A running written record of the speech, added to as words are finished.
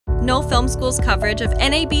No Film School's coverage of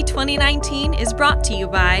NAB 2019 is brought to you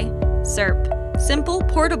by SERP, Simple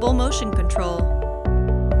Portable Motion Control.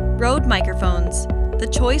 Rode Microphones, the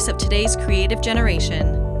choice of today's creative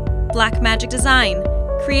generation. Blackmagic Design,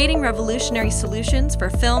 creating revolutionary solutions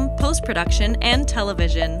for film, post-production, and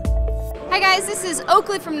television. Hi guys, this is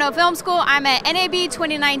Oakley from No Film School. I'm at NAB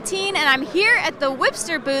 2019 and I'm here at the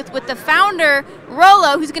Wipster booth with the founder,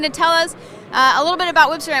 Rollo, who's going to tell us a little bit about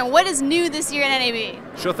Wipster and what is new this year at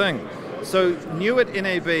NAB. Sure thing. So new at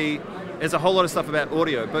NAB is a whole lot of stuff about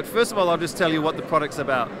audio, but first of all I'll just tell you what the product's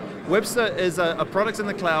about. Wipster is a product in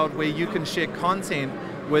the cloud where you can share content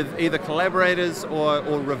with either collaborators or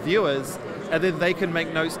reviewers, and then they can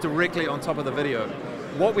make notes directly on top of the video.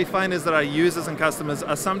 What we find is that our users and customers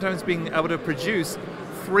are sometimes being able to produce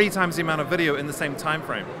 3 times the amount of video in the same time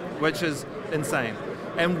frame, which is insane.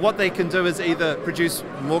 And what they can do is either produce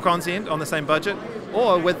more content on the same budget,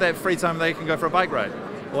 or with that free time they can go for a bike ride,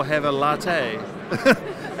 or have a latte.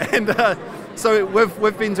 And so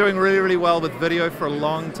we've been doing really, really well with video for a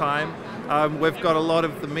long time. We've got a lot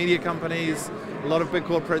of the media companies, a lot of big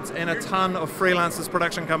corporates, and a ton of freelancers,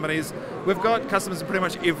 production companies. We've got customers in pretty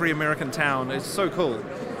much every American town. It's so cool.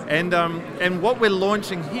 And what we're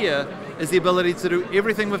launching here is the ability to do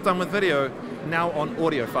everything we've done with video now on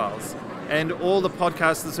audio files. And all the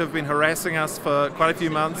podcasters who have been harassing us for quite a few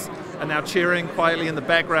months are now cheering quietly in the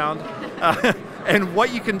background. And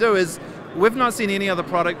what you can do is, we've not seen any other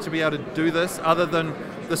product to be able to do this other than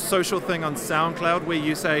the social thing on SoundCloud where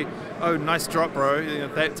you say, oh, nice drop, bro, you know,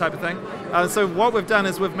 that type of thing. So what we've done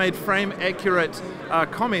is we've made frame-accurate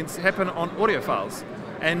comments happen on audio files.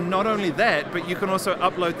 And not only that, but you can also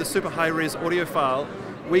upload the super high-res audio file.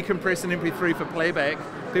 We compress an MP3 for playback.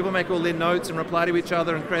 People make all their notes and reply to each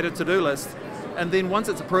other and create a to-do list. And then once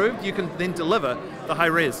it's approved, you can then deliver the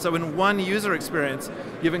high-res. So in one user experience,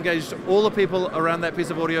 you've engaged all the people around that piece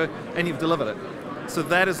of audio and you've delivered it. So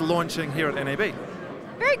that is launching here at NAB.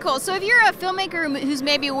 Very cool. So if you're a filmmaker who's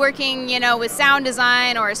maybe working, with sound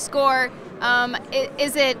design or a score, how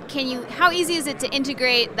easy is it to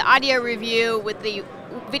integrate the audio review with the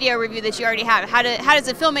video review that you already have? How does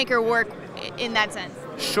a filmmaker work in that sense?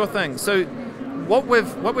 Sure thing. So what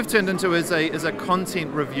we've turned into is a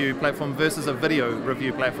content review platform versus a video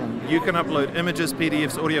review platform. You can upload images,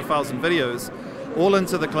 PDFs, audio files, and videos all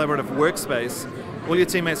into the collaborative workspace. All your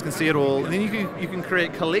teammates can see it all, and then you can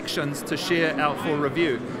create collections to share out for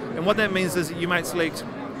review. And what that means is you might select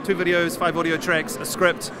 2 videos, 5 audio tracks, a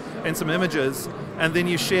script, and some images, and then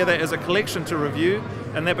you share that as a collection to review,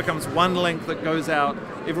 and that becomes one link that goes out.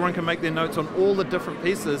 Everyone can make their notes on all the different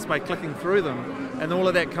pieces by clicking through them, and all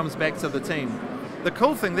of that comes back to the team. The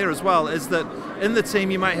cool thing there as well is that in the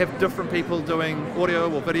team you might have different people doing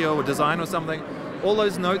audio or video or design or something. All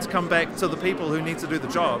those notes come back to the people who need to do the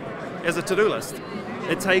job as a to-do list.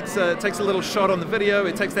 It takes a little shot on the video,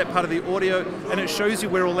 it takes that part of the audio, and it shows you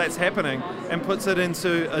where all that's happening and puts it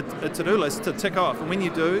into a to-do list to tick off. And when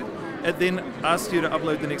you do, it then asks you to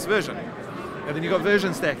upload the next version. And then you've got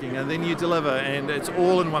version stacking, and then you deliver, and it's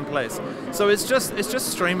all in one place. So it's just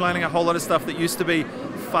streamlining a whole lot of stuff that used to be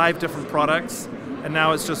 5 different products, and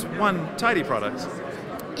now it's just one tidy product.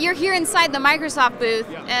 You're here inside the Microsoft booth.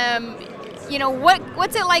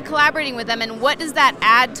 What's it like collaborating with them, and what does that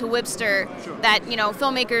add to Wipster that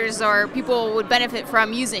filmmakers or people would benefit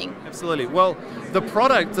from using? Absolutely. Well, the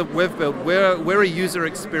product that we've built, we're a user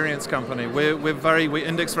experience company. We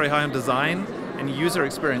index very high on design and user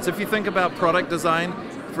experience. If you think about product design,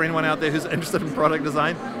 for anyone out there who's interested in product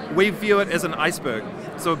design, we view it as an iceberg.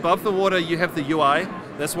 So above the water you have the UI,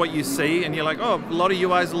 that's what you see, and you're like, oh, a lot of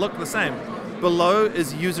UIs look the same. Below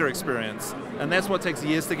is user experience, and that's what takes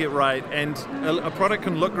years to get right, and a product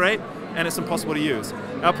can look great and it's impossible to use.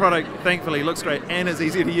 Our product thankfully looks great and is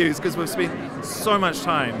easy to use because we've spent so much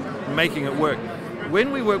time making it work.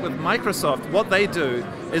 When we work with Microsoft, what they do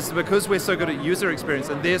is, because we're so good at user experience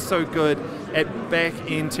and they're so good at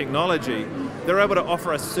back-end technology, they're able to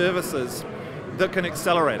offer us services that can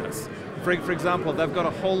accelerate us. For example, they've got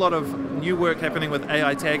a whole lot of new work happening with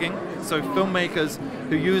AI tagging, so filmmakers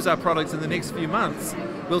who use our products in the next few months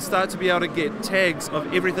will start to be able to get tags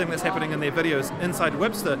of everything that's happening in their videos inside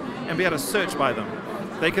Wipster and be able to search by them.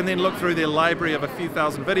 They can then look through their library of a few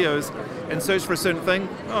thousand videos and search for a certain thing.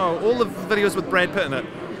 Oh, all the videos with Brad Pitt in it.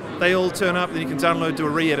 They all turn up, then you can download, do a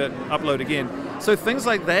re-edit, upload again. So things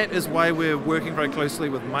like that is why we're working very closely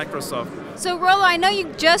with Microsoft. So Rollo, I know you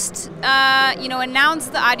just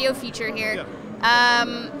announced the audio feature here.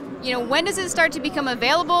 Yeah. When does it start to become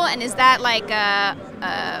available, and is that like a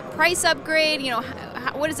price upgrade?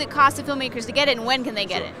 What does it cost to filmmakers to get it, and when can they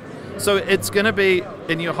get it? So it's going to be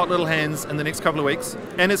in your hot little hands in the next couple of weeks,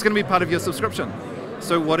 and it's going to be part of your subscription.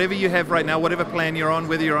 So whatever you have right now, whatever plan you're on,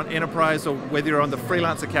 whether you're on Enterprise or whether you're on the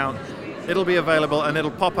freelance account, it'll be available and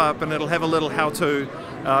it'll pop up and it'll have a little how-to,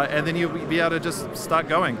 and then you'll be able to just start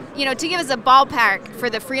going. You know, to give us a ballpark for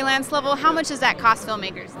the freelance level, how much does that cost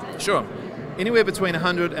filmmakers? Sure. Anywhere between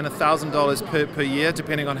 $100 and $1,000 per year,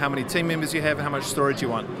 depending on how many team members you have and how much storage you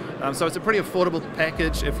want. So it's a pretty affordable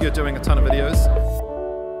package if you're doing a ton of videos.